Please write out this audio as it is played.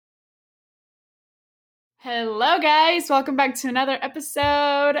Hello, guys. Welcome back to another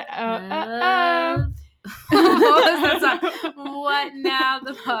episode. What Now,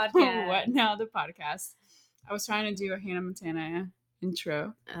 the podcast. What Now, the podcast. I was trying to do a Hannah Montana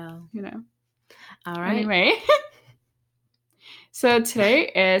intro. Oh. You know. All right. Anyway. So today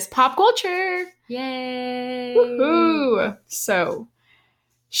is pop culture. Yay. Woohoo. So,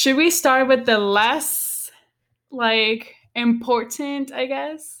 should we start with the less, important, I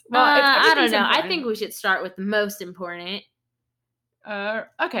guess? Well, I don't know. Important. I think we should start with the most important.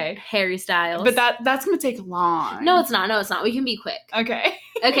 Okay. Harry Styles. But that's going to take long. No, it's not. We can be quick. Okay.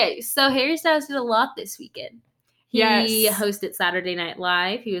 Okay, so Harry Styles did a lot this weekend. He hosted Saturday Night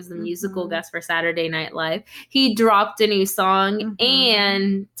Live. He was the musical guest for Saturday Night Live. He dropped a new song,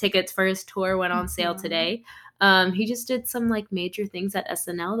 and tickets for his tour went on sale today. He just did some major things at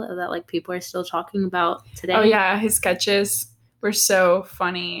SNL that people are still talking about today. Oh yeah, his sketches were so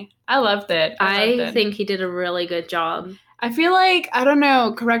funny. I loved it. I think he did a really good job. I feel like, I don't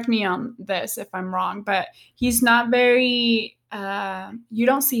know, correct me on this if I'm wrong, but he's not very, you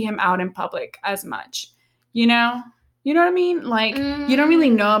don't see him out in public as much, you know? You know what I mean? You don't really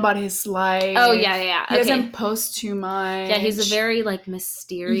know about his life. Oh, yeah. He doesn't post too much. Yeah, he's a very,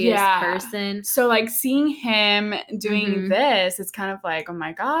 mysterious person. So, seeing him doing this, it's kind of oh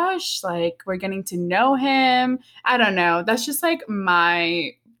my gosh, we're getting to know him. I don't know. That's just,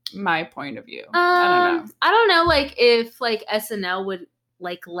 my point of view. I don't know, if, SNL would,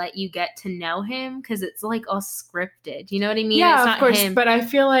 let you get to know him, because it's, all scripted. You know what I mean? Yeah, it's not of course. him. But I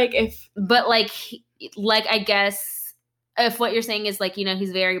feel if... But, I guess... If what you're saying is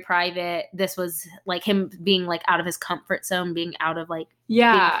he's very private, this was him being out of his comfort zone, being out of being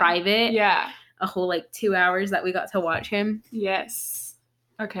private. Yeah. A whole 2 hours that we got to watch him. Yes.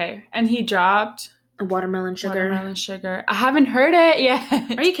 Okay. And he dropped a Watermelon Sugar. Watermelon Sugar. I haven't heard it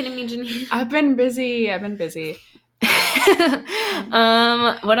yet. Are you kidding me, Jenny? I've been busy.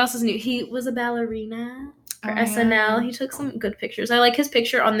 What else is new? He was a ballerina for SNL. Yeah. He took some good pictures. I like his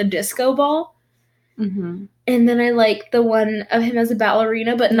picture on the disco ball. Mm-hmm. And then I like the one of him as a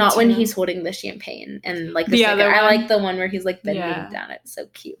ballerina, but not when he's holding the champagne and the sticker. I like the one where he's bending down. It's so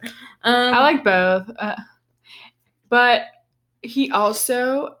cute. I like both, but he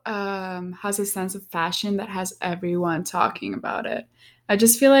also has a sense of fashion that has everyone talking about it. I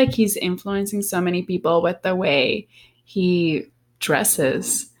just feel like he's influencing so many people with the way he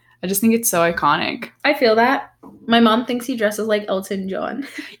dresses. I just think it's so iconic. I feel that. My mom thinks he dresses like Elton John.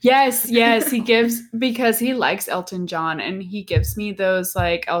 Yes, he gives, because he likes Elton John, and he gives me those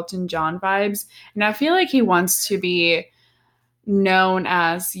Elton John vibes. And I feel like he wants to be known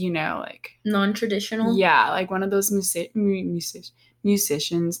as, non-traditional. Yeah, one of those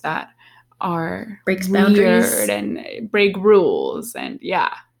musicians that are breaks weird boundaries and break rules, and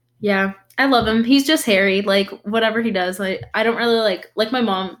yeah. Yeah. I love him. He's just Harry. Whatever he does, I don't really like my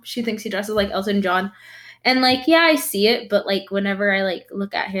mom. She thinks he dresses like Elton John. And, yeah, I see it. But, whenever I,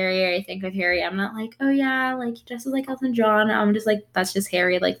 look at Harry or I think of Harry, I'm not oh, yeah, he dresses like Elton John. I'm just that's just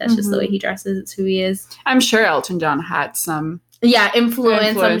Harry. That's just the way he dresses. It's who he is. I'm sure Elton John had some... Yeah,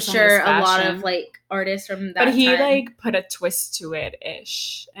 influence. I'm sure a lot of, artists from that But he, time. Put a twist to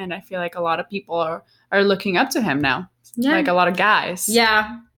it-ish. And I feel like a lot of people are looking up to him now. Yeah. A lot of guys.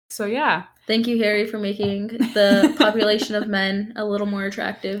 Yeah. So, yeah. Thank you, Harry, for making the population of men a little more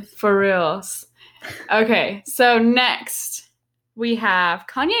attractive. For reals. Okay, so next we have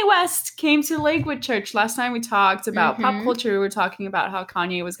Kanye West came to Lakewood Church. Last time we talked about pop culture, we were talking about how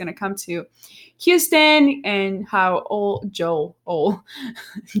Kanye was going to come to Houston and how Joel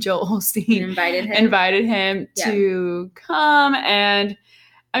Osteen invited him to come. And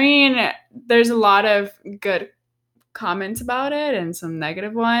I mean, there's a lot of good comments about it and some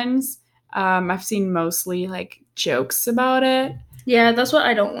negative ones. I've seen mostly jokes about it. Yeah, that's what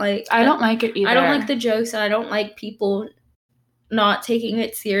I don't like. I don't like it either. I don't like the jokes, and I don't like people not taking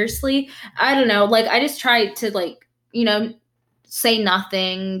it seriously. I don't know. I just try to, say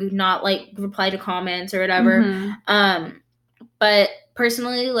nothing, not, reply to comments or whatever. But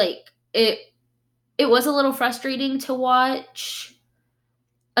personally, it was a little frustrating to watch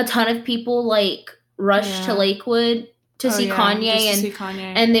a ton of people, rush to Lakewood to see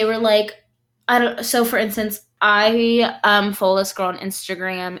Kanye. And they were so for instance, I follow this girl on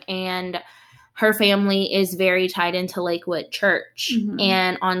Instagram, and her family is very tied into Lakewood Church.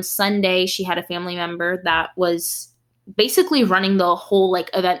 And on Sunday, she had a family member that was basically running the whole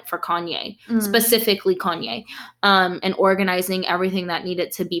event for Kanye, specifically Kanye, and organizing everything that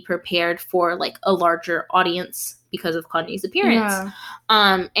needed to be prepared for a larger audience because of Kanye's appearance.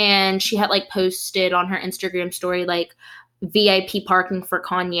 And she had posted on her Instagram story VIP parking for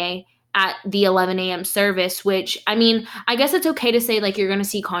Kanye. at the 11 a.m. service, which, I mean, I guess it's okay to say, like, you're going to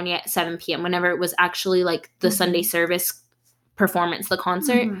see Kanye at 7 p.m. whenever it was actually, like, the Sunday service performance, the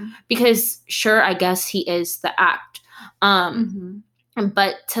concert. Because, sure, I guess he is the act.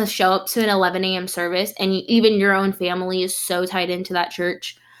 But to show up to an 11 a.m. service, and even your own family is so tied into that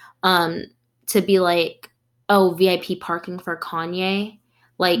church, to be like, oh, VIP parking for Kanye,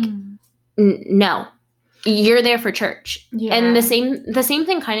 like, no. You're there for church. Yeah. And the same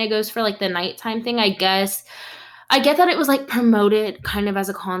thing kind of goes for, like, the nighttime thing, I guess. I get that it was, like, promoted kind of as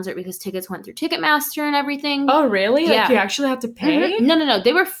a concert because tickets went through Ticketmaster and everything. Oh, really? Yeah. Like, you actually had to pay? No.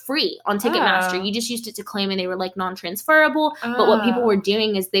 They were free on Ticketmaster. You just used it to claim, and they were, like, non-transferable. But what people were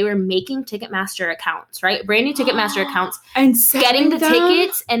doing is they were making Ticketmaster accounts, right? Brand new Ticketmaster accounts. And getting the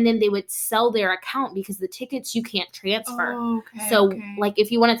tickets, and then they would sell their account because the tickets you can't transfer. Oh, okay. Like,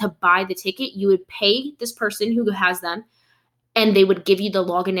 if you wanted to buy the ticket, you would pay this person who has them, and they would give you the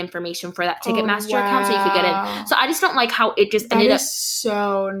login information for that Ticketmaster account so you could get in. So I just don't like how it just ended up. That is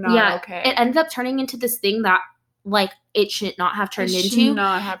so not okay. It ended up turning into this thing that, like, it should not have turned into. Should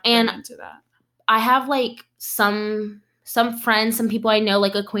not have turned into that. I have, like, some friends, some people I know,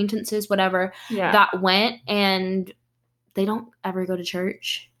 like, acquaintances, whatever, that went, and they don't ever go to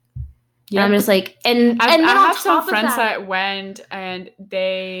church. Yeah, I'm just like, and I have some friends that went, and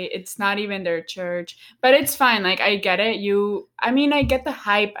it's not even their church, but it's fine. Like, I get it. I get the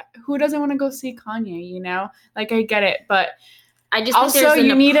hype. Who doesn't want to go see Kanye? You know, like, I get it, but I just also think there's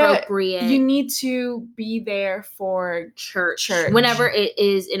you need to be there for church whenever it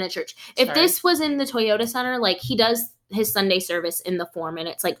is in a church. If this was in the Toyota Center, like, he does his Sunday service in the Forum, and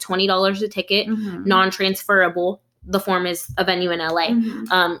it's like $20 a ticket, non-transferable. The Forum is a venue in LA,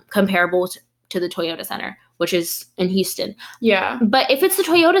 comparable to the Toyota Center, which is in Houston. Yeah. But if it's the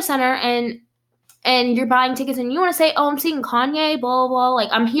Toyota Center and you're buying tickets and you want to say, oh, I'm seeing Kanye, blah, blah, blah, like,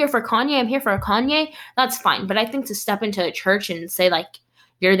 I'm here for Kanye, that's fine. But I think to step into a church and say, like,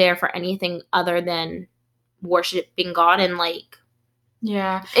 you're there for anything other than worshiping God and, like,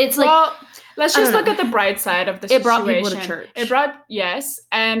 yeah. It's like, well, let's just look at the bright side of the situation. It brought people to church. Yes.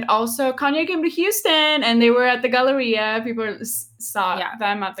 And also Kanye came to Houston, and they were at the Galleria. People saw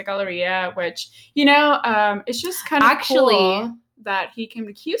them at the Galleria, which, you know, it's just kind of cool that he came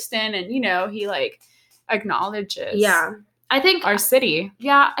to Houston, and, you know, he, like, acknowledges I think our city.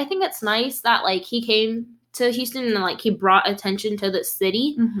 Yeah, I think it's nice that, like, he came to Houston and, like, he brought attention to the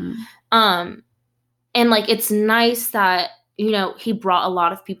city. And, like, it's nice that, you know, he brought a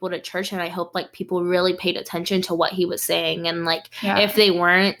lot of people to church, and I hope, like, people really paid attention to what he was saying. And, like, if they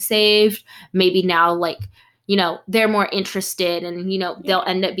weren't saved, maybe now, like, you know, they're more interested, and, you know, they'll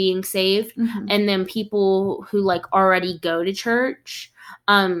end up being saved. And then people who, like, already go to church,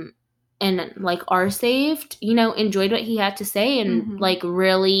 and, like, are saved, you know, enjoyed what he had to say, and like,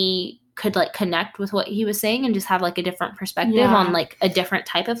 really could, like, connect with what he was saying, and just have, like, a different perspective on, like, a different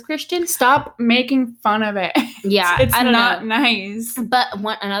type of Christian. Stop making fun of it. Yeah, it's not nice. But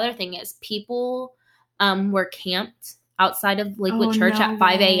another thing is, people were camped outside of Lakewood Church at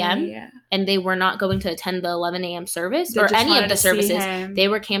 5 a.m. and they were not going to attend the 11 a.m. service or any of the services. They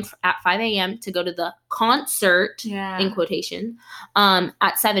were camped at 5 a.m. to go to the concert, in quotation,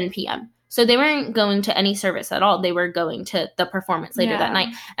 at 7 p.m. So they weren't going to any service at all. They were going to the performance later that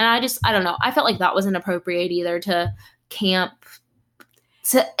night. And I don't know. I felt like that wasn't appropriate either, to camp.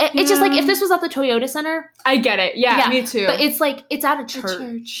 So it's just like, if this was at the Toyota Center. I get it. Yeah, me too. But it's like, it's at a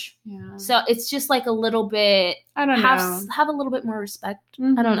church. Yeah. So it's just like a little bit. I don't know. Have a little bit more respect.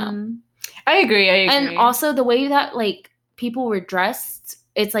 I don't know. I agree. And also the way that, like, people were dressed,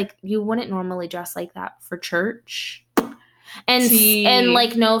 it's like, you wouldn't normally dress like that for church. And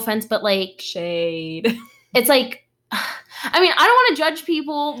like, no offense, but, like, shade. It's like, I mean, I don't want to judge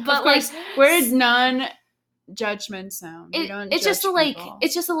people, but, like, we're non-judgment zone. It's just like,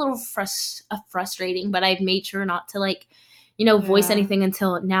 it's just a little frustrating. But I've made sure not to, like, you know, voice anything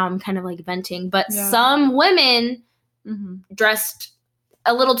until now. I'm kind of, like, venting. But some women dressed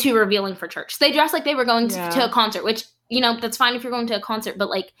a little too revealing for church. They dressed like they were going to a concert, which, you know, that's fine if you're going to a concert, but,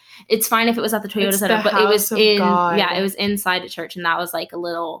 like, it's fine if it was at the Toyota Center, but it was it was inside a church, and that was, like, a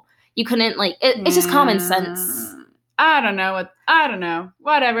little, you couldn't, like, it's just common sense. I don't know.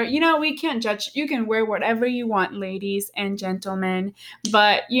 Whatever. You know, we can't judge. You can wear whatever you want, ladies and gentlemen,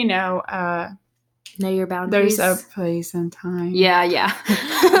 but, you know, know your boundaries. There's a place and time. Yeah.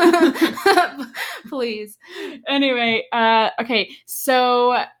 Please. Anyway, okay,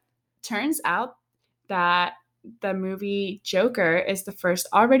 so turns out that the movie Joker is the first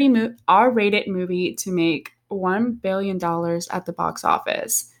R-rated movie to make $1 billion at the box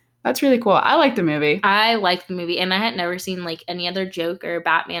office. That's really cool. I like the movie. I liked the movie, and I had never seen like any other Joker,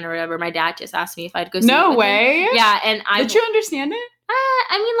 Batman, or whatever. My dad just asked me if I'd go see it. No with way. him. Yeah, and Did you understand it?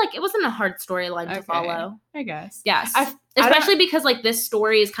 I mean, like, it wasn't a hard storyline to follow. I guess. Yes. Especially because, like, this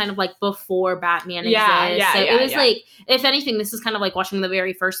story is kind of, like, before Batman exists. So it was, like, if anything, this is kind of like watching the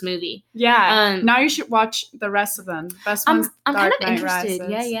very first movie. Yeah. Now you should watch the rest of them. Best one's I'm Dark kind of Knight interested.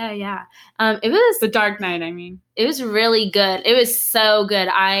 Rises. Yeah. It was... The Dark Knight, I mean. It was really good. It was so good.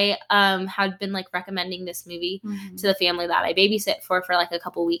 I had been, like, recommending this movie to the family that I babysit for like, a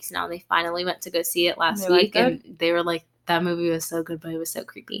couple weeks now. They finally went to go see it last week. And they were like, that movie was so good, but it was so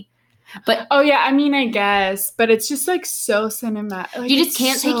creepy. But oh yeah, I mean, I guess, but it's just like so cinematic. Like, you just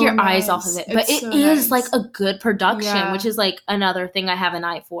can't take your eyes off of it. But it is like a good production, which is like another thing I have an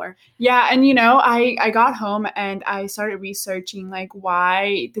eye for. Yeah, and I got home and I started researching like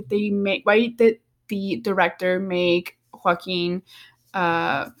why did the director make Joaquin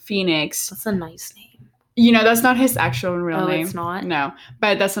Phoenix? That's a nice name. That's not his actual real name. It's not? No.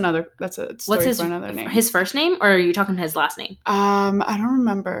 But that's a story for another name. His first name, or are you talking his last name? I don't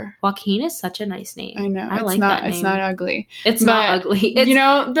remember. Joaquin is such a nice name. I know. That name. It's not ugly. It's not ugly.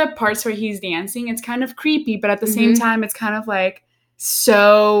 The parts where he's dancing, it's kind of creepy, but at the same time, it's kind of like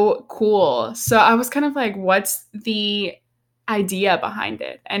so cool. So I was kind of like, what's the idea behind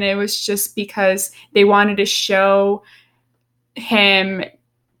it? And it was just because they wanted to show him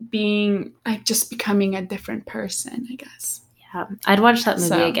being like just becoming a different person, I guess. Yeah, I'd watch that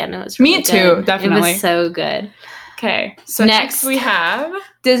movie again. It was really me too, good. definitely. It was so good. Okay, so next we have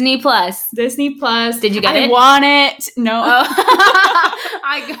Disney Plus. Did you get it? I want it. No,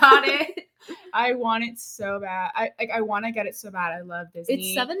 I got it. I want it so bad. I want to get it so bad. I love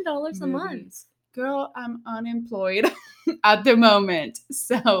Disney. It's $7 a month. Girl, I'm unemployed at the moment,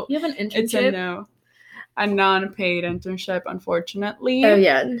 so you have an internship. It's a no. A non-paid internship, unfortunately. Oh,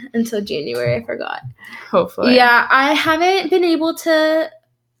 yeah. Until January, I forgot. Hopefully. Yeah, I haven't been able to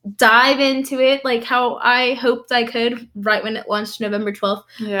dive into it like how I hoped I could right when it launched November 12th.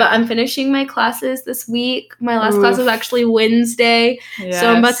 Yeah. But I'm finishing my classes this week. My last class is actually Wednesday. Yes. So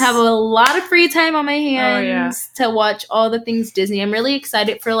I'm about to have a lot of free time on my hands to watch all the things Disney. I'm really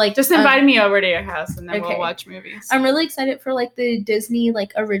excited for like... Just invite me over to your house and then we'll watch movies. I'm really excited for like the Disney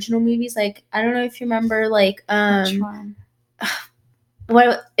like original movies. Like, I don't know if you remember like... Which one?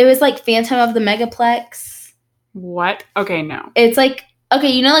 It was like Phantom of the Megaplex. What? Okay, no. It's like... Okay,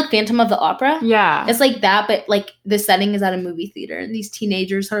 you know like Phantom of the Opera? Yeah. It's like that, but like the setting is at a movie theater. And these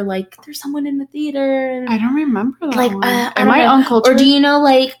teenagers are like, there's someone in the theater. And, I don't remember that like, one. Am I uncultured? Or do you know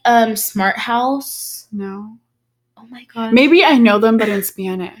like Smart House? No. Oh my god. Maybe I know them, but in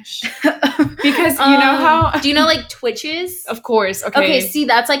Spanish. Because you know how... Do you know like Twitches? Of course. Okay. Okay, see,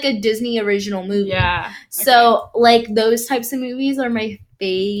 that's like a Disney original movie. Yeah. So like those types of movies are my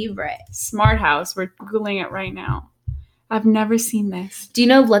favorite. Smart House. We're Googling it right now. I've never seen this. Do you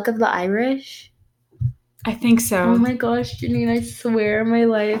know Luck of the Irish? I think so. Oh my gosh, Janine, I swear my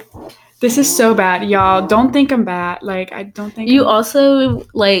life. This is so bad, y'all. Don't think I'm bad. Like, I don't think you also,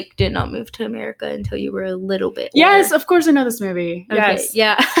 like, did not move to America until you were a little bit older. Yes, of course I know this movie. Okay, yes.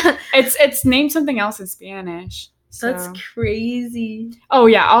 Yeah. It's named something else in Spanish. So. That's crazy. Oh,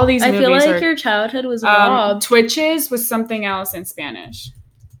 yeah. All these movies I feel like your childhood was robbed. Twitches was something else in Spanish.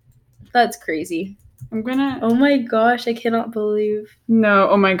 That's crazy. I'm gonna... Oh my gosh, I cannot believe. No,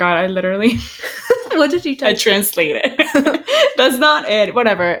 oh my god, I literally... What did you type? I translated. That's not it.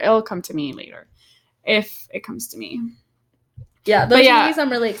 Whatever, it'll come to me later. If it comes to me. Yeah, those movies I'm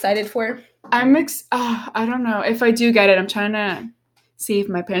really excited for. I don't know. If I do get it, I'm trying to see if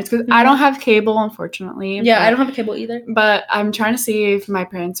my parents... Because I don't have cable, unfortunately. Yeah, I don't have a cable either. But I'm trying to see if my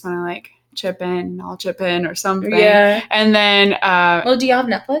parents want to, like... chip in, I'll chip in or something. Yeah. And then do you have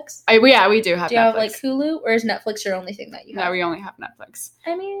Netflix? We do have Netflix. Do you have like Hulu, or is Netflix your only thing that you have? No, we only have Netflix.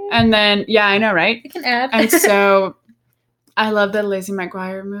 I mean, and then I know, right? We can add. And so I love the Lizzie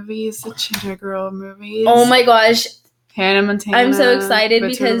McGuire movies, the Cheetah Girl movies. Oh my gosh. Hannah Montana. I'm so excited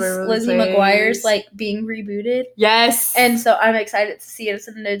because Lizzie McGuire's like being rebooted. Yes. And so I'm excited to see it as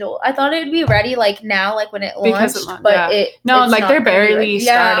an adult. I thought it would be ready like now, like when it launched, but they're barely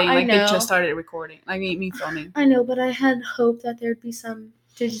starting. I know. They just started recording, like me filming. I know, but I had hoped that there'd be some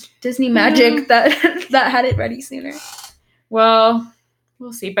Disney magic that had it ready sooner. Well,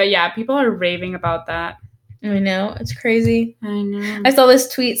 we'll see. But yeah, people are raving about that. I know. It's crazy. I know. I saw this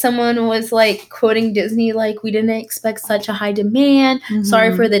tweet. Someone was like quoting Disney, like, we didn't expect such a high demand. Mm-hmm.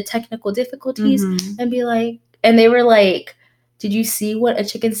 Sorry for the technical difficulties. Mm-hmm. And be like, and they were like did you see what a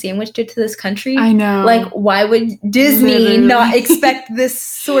chicken sandwich did to this country? I know. Like, why would Disney Literally. not expect this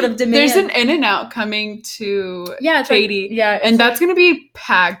sort of demand? There's an In-N-Out coming to Katy. Like, and that's going to be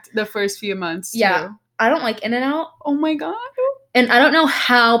packed the first few months, yeah. too. I don't like In-N-Out. Oh, my God. And I don't know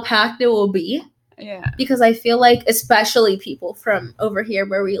how packed it will be. Yeah. Because I feel like, especially people from over here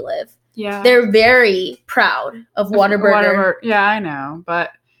where we live, yeah, they're very proud of Whataburger. Yeah, I know.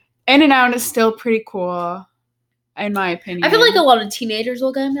 But In-N-Out is still pretty cool. In my opinion. I feel like a lot of teenagers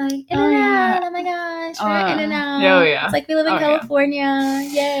will go and be like, In-N-Out, oh my gosh, we're In-N-Out. Oh, yeah. It's like we live in California.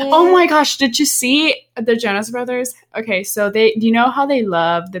 Yay. Oh my gosh, did you see the Jonas Brothers? Okay, so do you know how they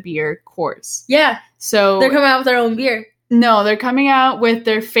love the beer Coors? Yeah. So they're coming out with their own beer. No, they're coming out with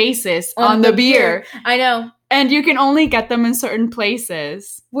their faces on the beer. I know. And you can only get them in certain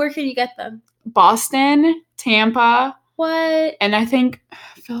places. Where can you get them? Boston, Tampa. What? And I think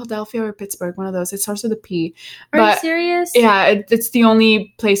Philadelphia or Pittsburgh, one of those. It starts with a P. Are you serious? Yeah, it's the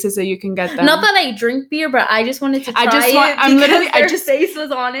only places that you can get them. Not that I drink beer, but I just wanted to try it. Their face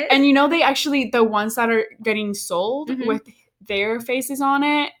was on it. And they actually, the ones that are getting sold with their faces on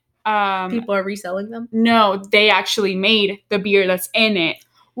it. People are reselling them? No, they actually made the beer that's in it.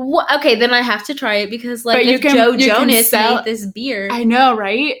 What? Okay, then I have to try it because, like, if Joe Jonas made this beer. I know,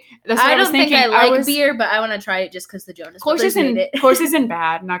 right? That's what I don't think I like beer, but I want to try it just because the Jonas Brothers made it. Coors isn't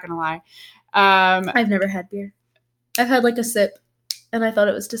bad, not gonna lie. I've never had beer. I've had like a sip, and I thought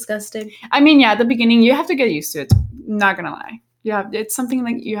it was disgusting. I mean, yeah, at the beginning you have to get used to it. Not gonna lie, it's something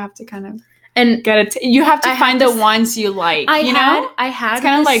like you have to kind of get it. You have to find the ones you like. I had it's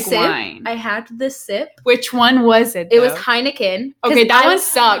kind of like wine. I had this sip. Which one was it? It was Heineken. Okay, that one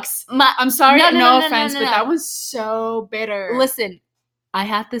sucks. I'm sorry, no offense, but that one's so bitter. Listen. I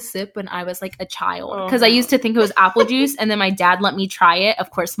had this sip when I was like a child because I used to think it was apple juice, and then my dad let me try it.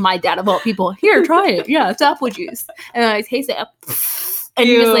 Of course, my dad of all people, here, try it. Yeah, it's apple juice. And then I taste it, and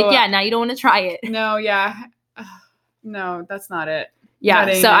he was like, "Yeah, now you don't want to try it." No, yeah, no, that's not it.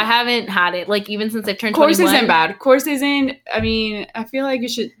 Yeah, so I haven't had it like even since I've turned 21. Coors isn't bad. Coors isn't. I mean, I feel like you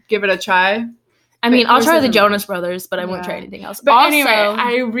should give it a try. I mean, I'll try the Jonas Brothers, but I won't try anything else. But also, anyway,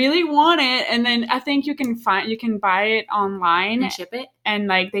 I really want it, and then I think you can buy it online and ship it, and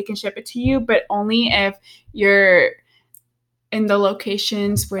like they can ship it to you, but only if you're in the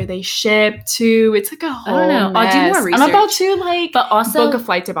locations where they ship to. It's like a whole mess. I'll do more research. I'm about to but also book a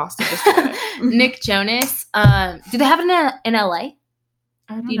flight to Boston. Just to it. Nick Jonas. Do they have it in LA?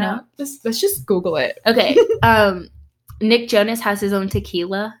 Do you know? Let's just Google it. Okay. Nick Jonas has his own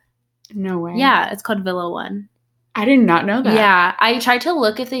tequila. No way. Yeah, it's called Villa One. I did not know that. Yeah, I tried to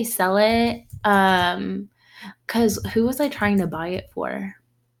look if they sell it. Because who was I trying to buy it for?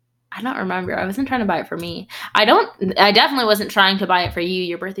 I don't remember. I wasn't trying to buy it for me. I definitely wasn't trying to buy it for you.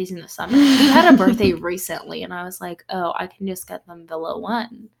 Your birthday's in the summer. You had a birthday recently, and I was like, oh, I can just get them Villa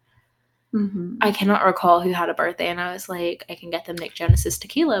One. Mm-hmm. I cannot recall who had a birthday, and I was like, I can get them Nick Jonas's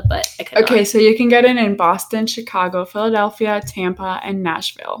tequila, but I cannot. Okay, so you can get it in Boston, Chicago, Philadelphia, Tampa, and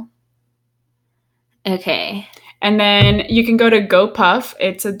Nashville. Okay. And then you can go to GoPuff.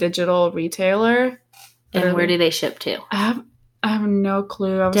 It's a digital retailer. And where do they ship to? I have no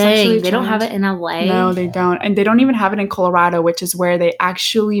clue. Dang, they don't have it in LA? No, they don't. And they don't even have it in Colorado, which is where they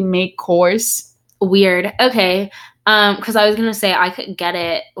actually make Coors. Weird. Okay. Because I was going to say I could get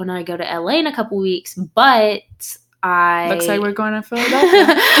it when I go to LA in a couple weeks, but Looks like we're going to Philadelphia.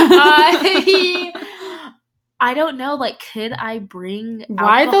 I don't know. Like, could I bring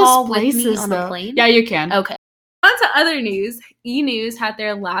alcohol with me on the plane? Yeah, you can. Okay. On to other news. Enews had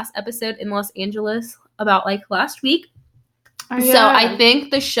their last episode in Los Angeles about like last week. Oh, yeah. So I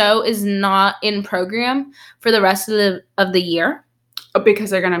think the show is not in program for the rest of the year. Oh, because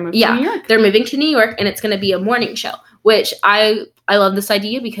they're going to move to New York. They're moving to New York, and it's going to be a morning show, which I love this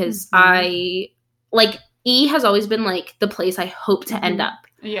idea because I like E has always been like the place I hope to end up.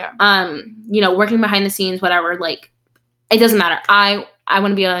 Yeah. Working behind the scenes, whatever, like it doesn't matter. I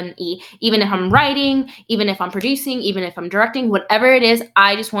want to be on E, even if I'm writing, even if I'm producing, even if I'm directing, whatever it is,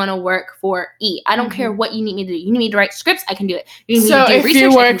 I just want to work for E. I don't care what you need me to do. You need me to write scripts, I can do it. You need me to do research,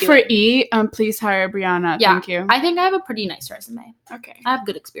 you work for E, please hire Brianna. Yeah, thank you. I think I have a pretty nice resume. Okay. I have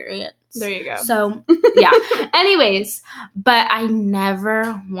good experience. There you go. So, yeah. Anyways, but I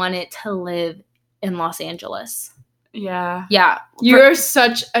never wanted to live in Los Angeles. Yeah. Yeah. You're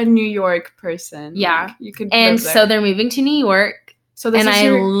such a New York person. Yeah. Like, you could and so they're moving to New York. So I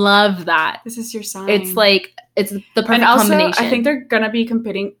love that. This is your sign. It's like, it's the perfect and also, combination. I think they're going to be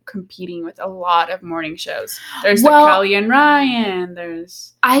competing with a lot of morning shows. There's the Kelly and Ryan.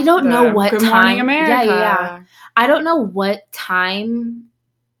 There's I don't know what Good time. Morning America. Yeah. I don't know what time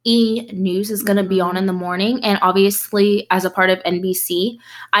News is going to be on in the morning, and obviously as a part of NBC,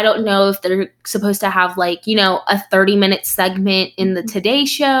 I don't know if they're supposed to have like, you know, a 30-minute segment in the Today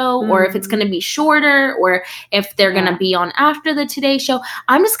Show, or if it's going to be shorter, or if they're going to be on after the Today Show.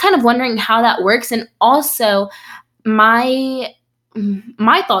 I'm just kind of wondering how that works. And also my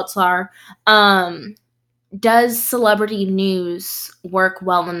thoughts are, does celebrity news work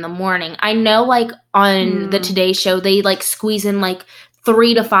well in the morning? I know like on the Today Show, they like squeeze in like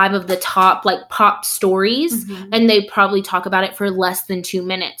 3 to 5 of the top like pop stories, and they probably talk about it for less than 2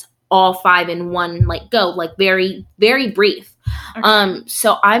 minutes, all 5 in one like go, like very, very brief.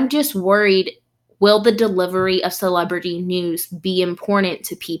 So I'm just worried, will the delivery of celebrity news be important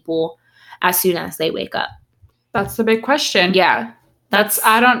to people as soon as they wake up? That's the big question. Yeah.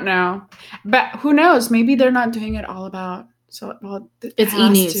 I don't know. But who knows? Maybe they're not doing it all about, so well, it's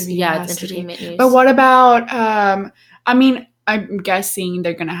e-news. Yeah, it's entertainment news. But what about I mean, I'm guessing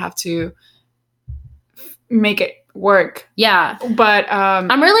they're gonna have to make it work. Yeah. But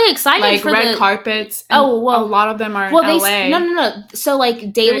I'm really excited like for red carpets. Oh, well, a lot of them are in LA. No. So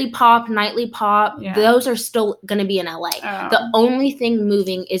like Daily Pop, Nightly Pop, those are still gonna be in LA. Oh. The only thing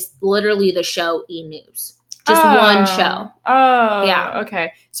moving is literally the show E-News. Just one show. Oh, yeah.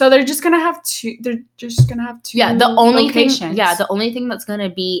 Okay. So they're just gonna have two. Yeah. The only locations. The only thing that's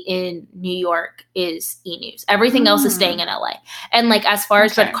gonna be in New York is E-News. Everything else is staying in LA. And like as far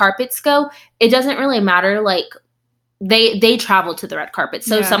as red carpets go, it doesn't really matter. Like they travel to the red carpet.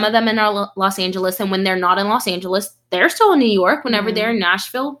 So some of them in Los Angeles, and when they're not in Los Angeles, they're still in New York. Whenever they're in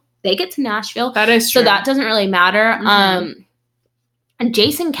Nashville, they get to Nashville. That is true. So that doesn't really matter. And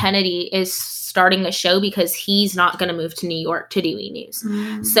Jason Kennedy is starting a show because he's not going to move to New York to do E-News.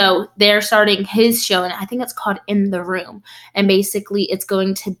 So they're starting his show, and I think it's called In the Room. And basically it's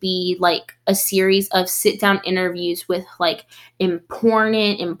going to be like a series of sit-down interviews with like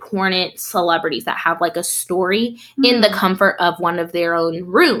important celebrities that have like a story in the comfort of one of their own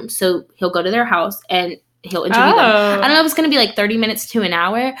rooms. So he'll go to their house and he'll interview them. I don't know if it's going to be like 30 minutes to an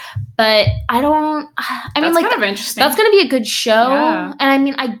hour, but I mean, that's like, kind of interesting. That's going to be a good show. Yeah. And I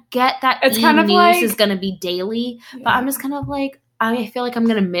mean, I get that it's kind of news like, is going to be daily, but I'm just kind of like, I feel like I'm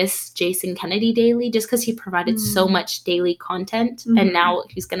going to miss Jason Kennedy daily just because he provided so much daily content, and now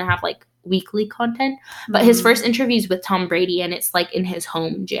he's going to have like weekly content. But his first interview is with Tom Brady, and it's like in his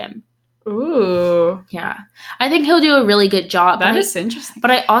home gym. Ooh. Yeah. I think he'll do a really good job. That is interesting. But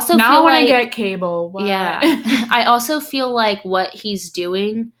I also now feel when like... I get cable. What? Yeah. I also feel like what he's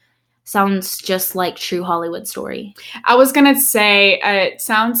doing sounds just like True Hollywood Story. I was going to say, it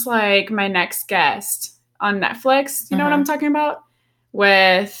sounds like My Next Guest on Netflix. You know what I'm talking about?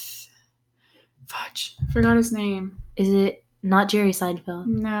 With... Fudge. I forgot his name. Is it not Jerry Seinfeld?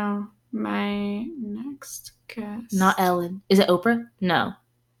 No. My Next Guest. Not Ellen. Is it Oprah? No.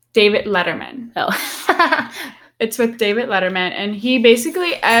 David Letterman. Oh. It's with David Letterman, and he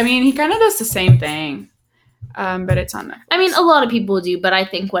basically, I mean, he kind of does the same thing, but it's on Netflix. I mean, a lot of people do, but I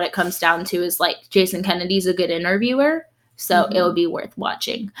think what it comes down to is, like, Jason Kennedy's a good interviewer, so it would be worth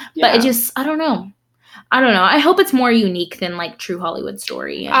watching. Yeah. But it just, I don't know. I hope it's more unique than, like, True Hollywood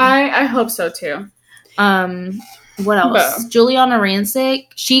Story. And, I hope so, too. What else? Juliana Rancic.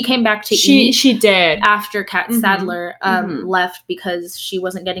 She came back to E! She did. After Kat Sadler left because she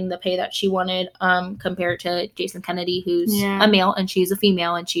wasn't getting the pay that she wanted compared to Jason Kennedy, who's a male, and she's a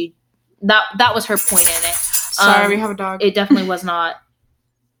female, and she that was her point in it. Sorry, we have a dog. It definitely was not,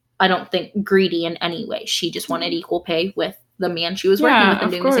 I don't think, greedy in any way. She just wanted equal pay with the man she was working with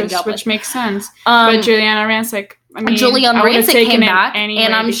and doing the same job with. Which makes sense. But Juliana Rancic, Juliana Rancic came back, anyway,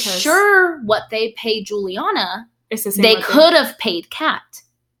 and I'm sure what they pay Juliana... They could have paid Kat.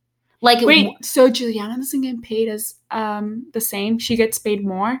 Like, wait, so Juliana doesn't get paid as the same? She gets paid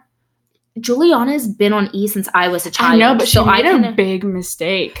more? Juliana's been on E! Since I was a child. I know, but she made a big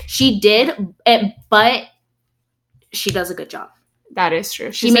mistake. She did, but she does a good job. That is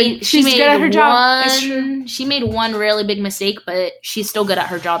true. She's good at her job. That's true. She made one really big mistake, but she's still good at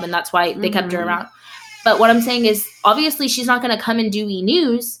her job, and that's why they kept her around. But what I'm saying is, obviously, she's not going to come and do E!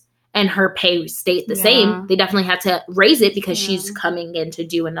 News, and her pay stayed the same. They definitely had to raise it because she's coming in to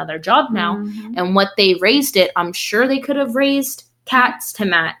do another job now. And what they raised it, I'm sure they could have raised Kat's to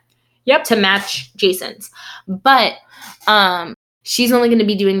match Jason's. But she's only going to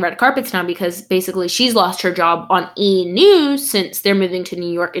be doing red carpets now because basically she's lost her job on E! News since they're moving to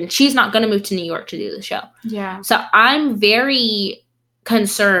New York, and she's not going to move to New York to do the show. Yeah. So I'm very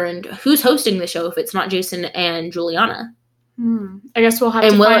concerned who's hosting the show if it's not Jason and Juliana. I guess we'll have to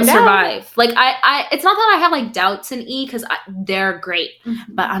find out. And will it survive? Like, I it's not that I have, like, doubts in E! Because they're great.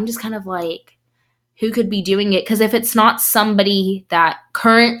 But I'm just kind of like, who could be doing it. Because if it's not somebody that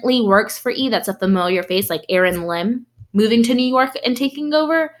currently works for E, that's a familiar face, like Aaron Lim moving to New York and taking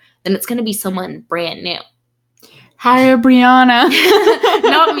over, then it's going to be someone brand new. Hire Brianna.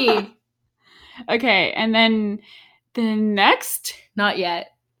 Not me. Okay, and then the next? Not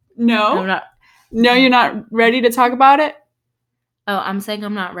yet. No? I'm not. No, you're not ready to talk about it? Oh, I'm saying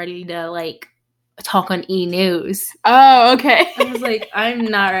I'm not ready to, like, talk on E! News. Oh, okay. I was like, I'm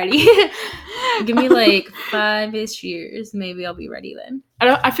not ready. Give me, like, 5-ish years. Maybe I'll be ready then.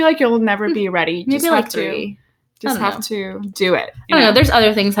 I feel like you'll never be ready. You Maybe, just like, have 3. Just have to do it. I don't know. There's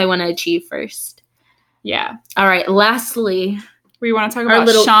other things I want to achieve first. Yeah. All right. Lastly, we want to talk about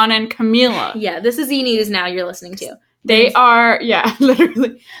Shawn and Camilla. Yeah, this is E! News now you're listening to. They are, yeah,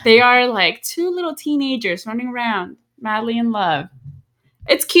 literally. They are like 2 little teenagers running around, madly in love.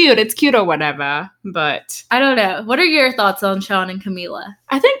 It's cute or whatever, but I don't know. What are your thoughts on Shawn and Camilla?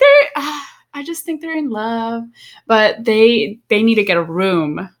 I just think they're in love, but they need to get a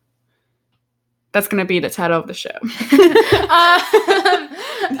room. That's going to be the title of the show.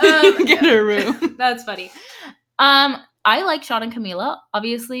 Get a room. That's funny. I like Shawn and Camilla.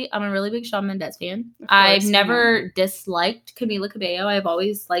 Obviously, I'm a really big Shawn Mendes fan. I've never disliked Camila Cabello. I've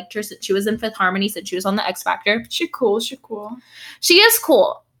always liked her since she was in Fifth Harmony, since she was on the X Factor. She's cool. She is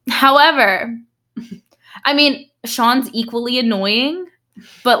cool. However, I mean, Shawn's equally annoying,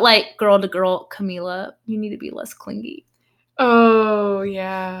 but like girl to girl, Camila, you need to be less clingy. Oh,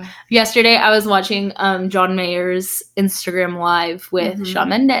 yeah. Yesterday, I was watching John Mayer's Instagram Live with Shawn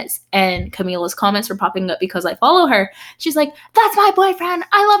Mendes, and Camila's comments were popping up because I follow her. She's like, that's my boyfriend.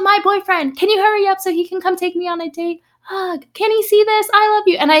 I love my boyfriend. Can you hurry up so he can come take me on a date? Can he see this? I love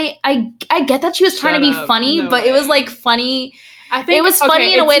you. And I get that she was trying to be funny, but it was like funny. I think it was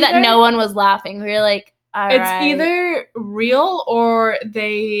funny in a way that no one was laughing. We were like, either real or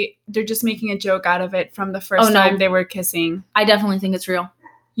they're just making a joke out of it from the first time they were kissing. I definitely think it's real.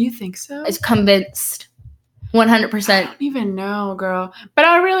 You think so? It's convinced. 100%. I don't even know, girl. But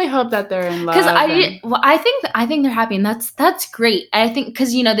I really hope that they're in love. Because I think they're happy, and that's great. I think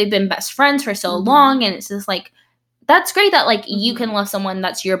because they've been best friends for so long, and it's just like that's great that like you can love someone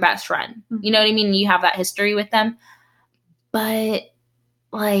that's your best friend. You know what I mean? You have that history with them, but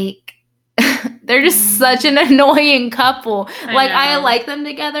like. They're just such an annoying couple. I like them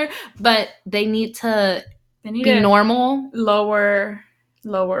together, but they need to be normal. Lower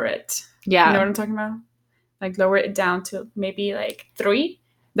it. Yeah. You know what I'm talking about? Like lower it down to maybe like 3.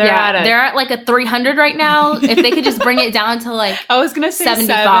 They're at like a 300 right now. If they could just bring it down to like I was gonna say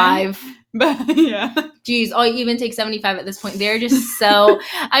 75. 7, but yeah. Jeez, I'll even take 75 at this point. They're just so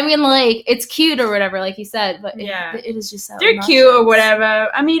I mean, like, it's cute or whatever, like you said, but it is just so they're cute or whatever.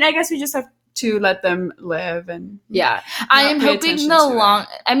 I mean, I guess we just have to let them live and I am hoping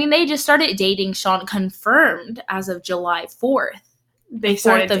they just started dating. Shawn confirmed as of July 4th. They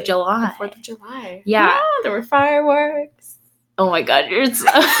started 4th of July. 4th of July. Yeah. There were fireworks. Oh my god, you're so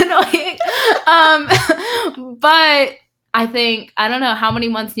annoying. But I think I don't know how many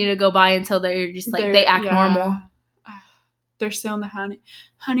months need to go by until they're just like they act normal. They're still in the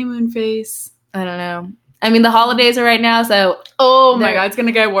honeymoon phase. I don't know. I mean, the holidays are right now, so oh my god, it's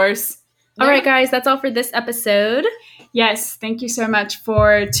gonna get worse. All right, guys, that's all for this episode. Yes, thank you so much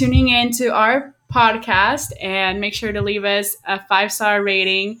for tuning in to our podcast, and make sure to leave us a 5-star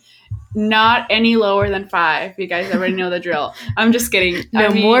rating, not any lower than 5. You guys already know the drill. I'm just kidding.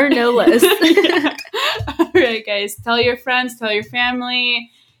 More, no less. All right, guys, tell your friends, tell your family,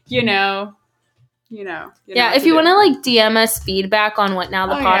 you know if you want to like DM us feedback on What Now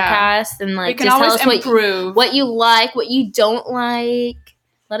the podcast and like just tell us what you like, what you don't like.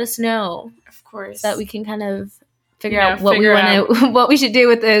 Let us know, of course, so that we can kind of figure out what what we should do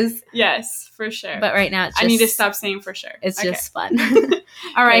with this. Yes, for sure. But right now, I need to stop saying for sure. It's just fun.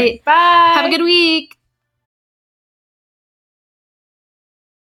 All right, bye. Have a good week.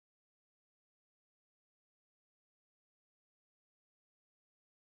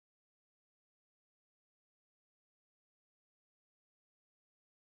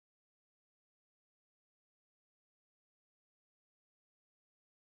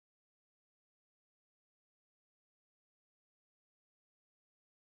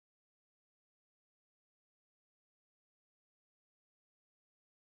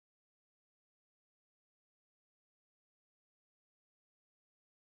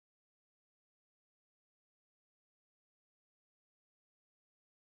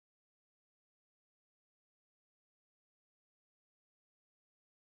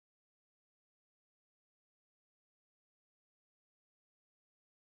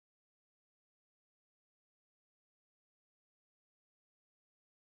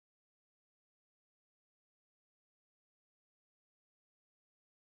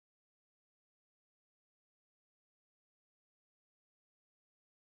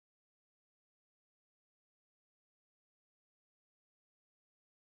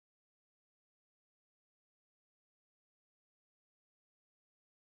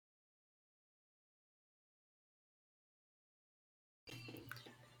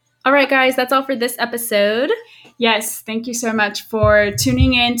 All right, guys, that's all for this episode. Yes, thank you so much for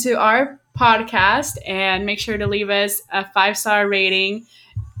tuning in to our podcast, and make sure to leave us a 5-star rating.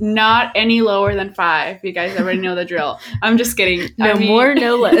 Not any lower than 5. You guys already know the drill. I'm just kidding. No more,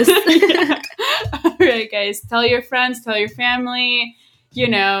 no less. Yeah. All right, guys. Tell your friends, tell your family, you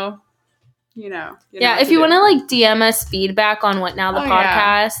know if you want to like DM us feedback on What Now the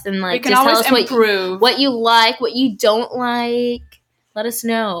podcast, and like just tell us what you like, what you don't like, let us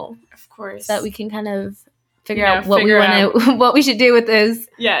know. Of course. So that we can kind of figure out what we want to, what we should do with this.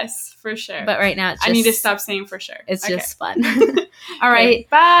 Yes, for sure. But right now, I need to stop saying for sure. It's just fun. All right. Okay,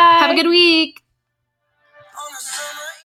 bye. Have a good week.